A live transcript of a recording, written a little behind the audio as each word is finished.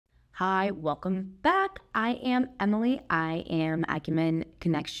Hi, welcome back. I am Emily. I am Acumen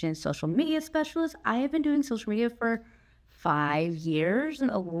Connection social media specialist. I have been doing social media for 5 years and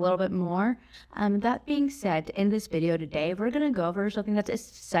a little bit more. That being said, in this video today, we're going to go over something that's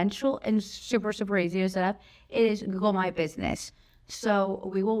essential and super easy to set up. It is Google My Business. So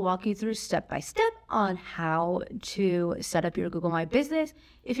we will walk you through step by step on how to set up your Google My Business.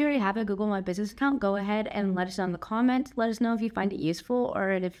 If you already have a Google My Business account, go ahead and let us know in the comments. Let us know if you find it useful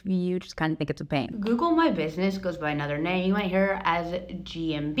or if you just kind of think it's a pain. Google My Business goes by another name. You might hear it as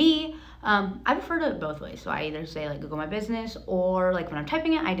GMB. I refer to it both ways. So I either say like Google My Business or like when I'm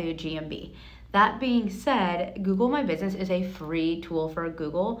typing it, I do GMB. That being said, Google My Business is a free tool for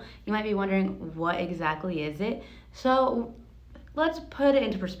Google. You might be wondering, what exactly is it? So let's put it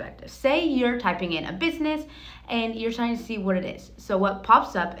into perspective. Say you're typing in a business and you're trying to see what it is. So what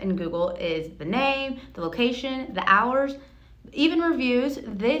pops up in Google is the name, the location, the hours, even reviews.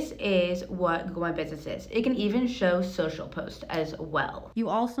 This is what Google My Business is. It can even show social posts as well. You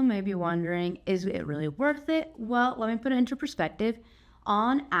also may be wondering, is it really worth it? Well, let me put it into perspective.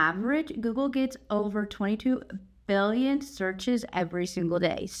 On average, Google gets over 22 billion searches every single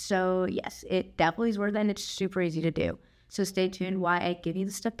day. So yes, it definitely is worth it, and it's super easy to do. So stay tuned while I give you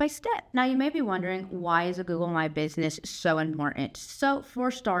the step-by-step. Now you may be wondering, why is a Google My Business so important? So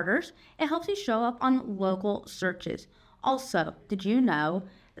for starters, it helps you show up on local searches. Also, did you know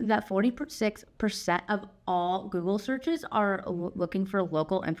that 46% of all Google searches are looking for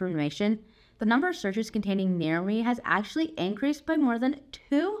local information? The number of searches containing near me has actually increased by more than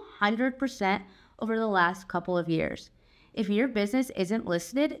 200% over the last couple of years. If your business isn't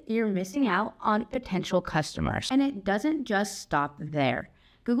listed, you're missing out on potential customers. And it doesn't just stop there.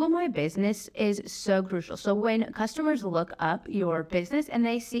 Google My Business is so crucial. So when customers look up your business and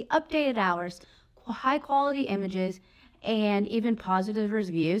they see updated hours, high quality images, and even positive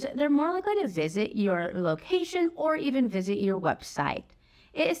reviews, they're more likely to visit your location or even visit your website.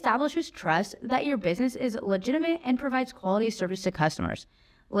 It establishes trust that your business is legitimate and provides quality service to customers.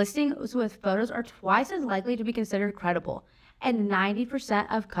 Listings with photos are twice as likely to be considered credible, and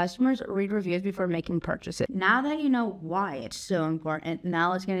 90% of customers read reviews before making purchases. Now that you know why it's so important,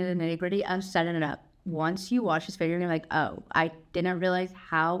 now let's get into the nitty-gritty of setting it up. Once you watch this video, you're like, oh, I didn't realize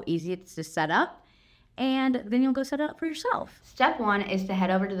how easy it's to set up, and then you'll go set it up for yourself. Step one is to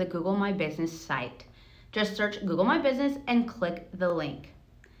head over to the Google My Business site. Just search Google My Business and click the link.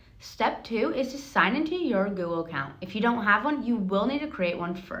 Step two is to sign into your Google account. If you don't have one, you will need to create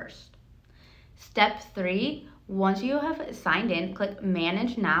one first. Step three, once you have signed in, click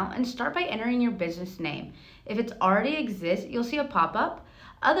Manage Now and start by entering your business name. If it already exists, you'll see a pop-up.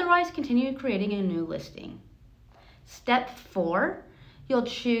 Otherwise, continue creating a new listing. Step four, you'll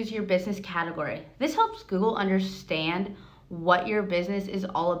choose your business category. This helps Google understand what your business is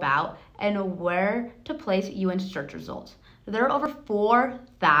all about and where to place you in search results. There are over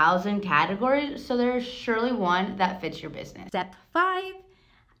 4,000 categories, so there's surely one that fits your business. Step five,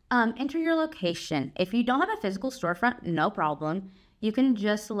 enter your location. If you don't have a physical storefront, no problem. You can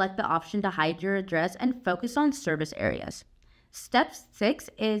just select the option to hide your address and focus on service areas. Step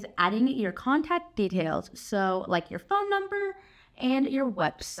six is adding your contact details, so like your phone number and your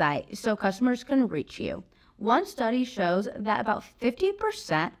website, so customers can reach you. One study shows that about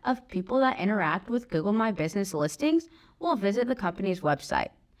 50% of people that interact with Google My Business listings will visit the company's website.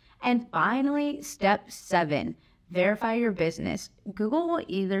 And finally, step seven, verify your business. Google will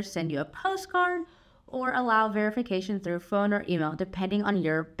either send you a postcard or allow verification through phone or email, depending on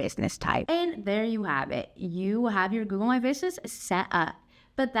your business type. And there you have it. You have your Google My Business set up.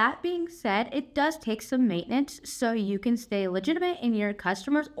 But that being said, it does take some maintenance so you can stay legitimate in your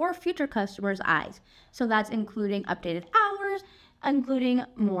customers or future customers' eyes. So that's including updated hours, including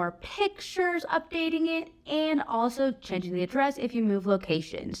more pictures, updating it, and also changing the address if you move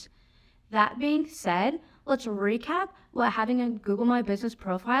locations. That being said, let's recap what having a Google My Business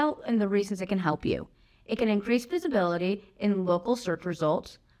profile and the reasons it can help you. It can increase visibility in local search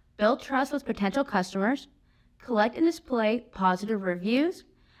results, build trust with potential customers, collect and display positive reviews,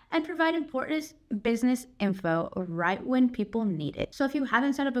 and provide important business info right when people need it. So if you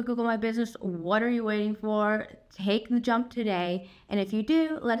haven't set up a Google My Business, what are you waiting for? Take the jump today. And if you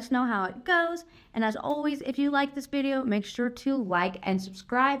do, let us know how it goes. And as always, if you like this video, make sure to like and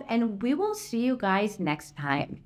subscribe, and we will see you guys next time.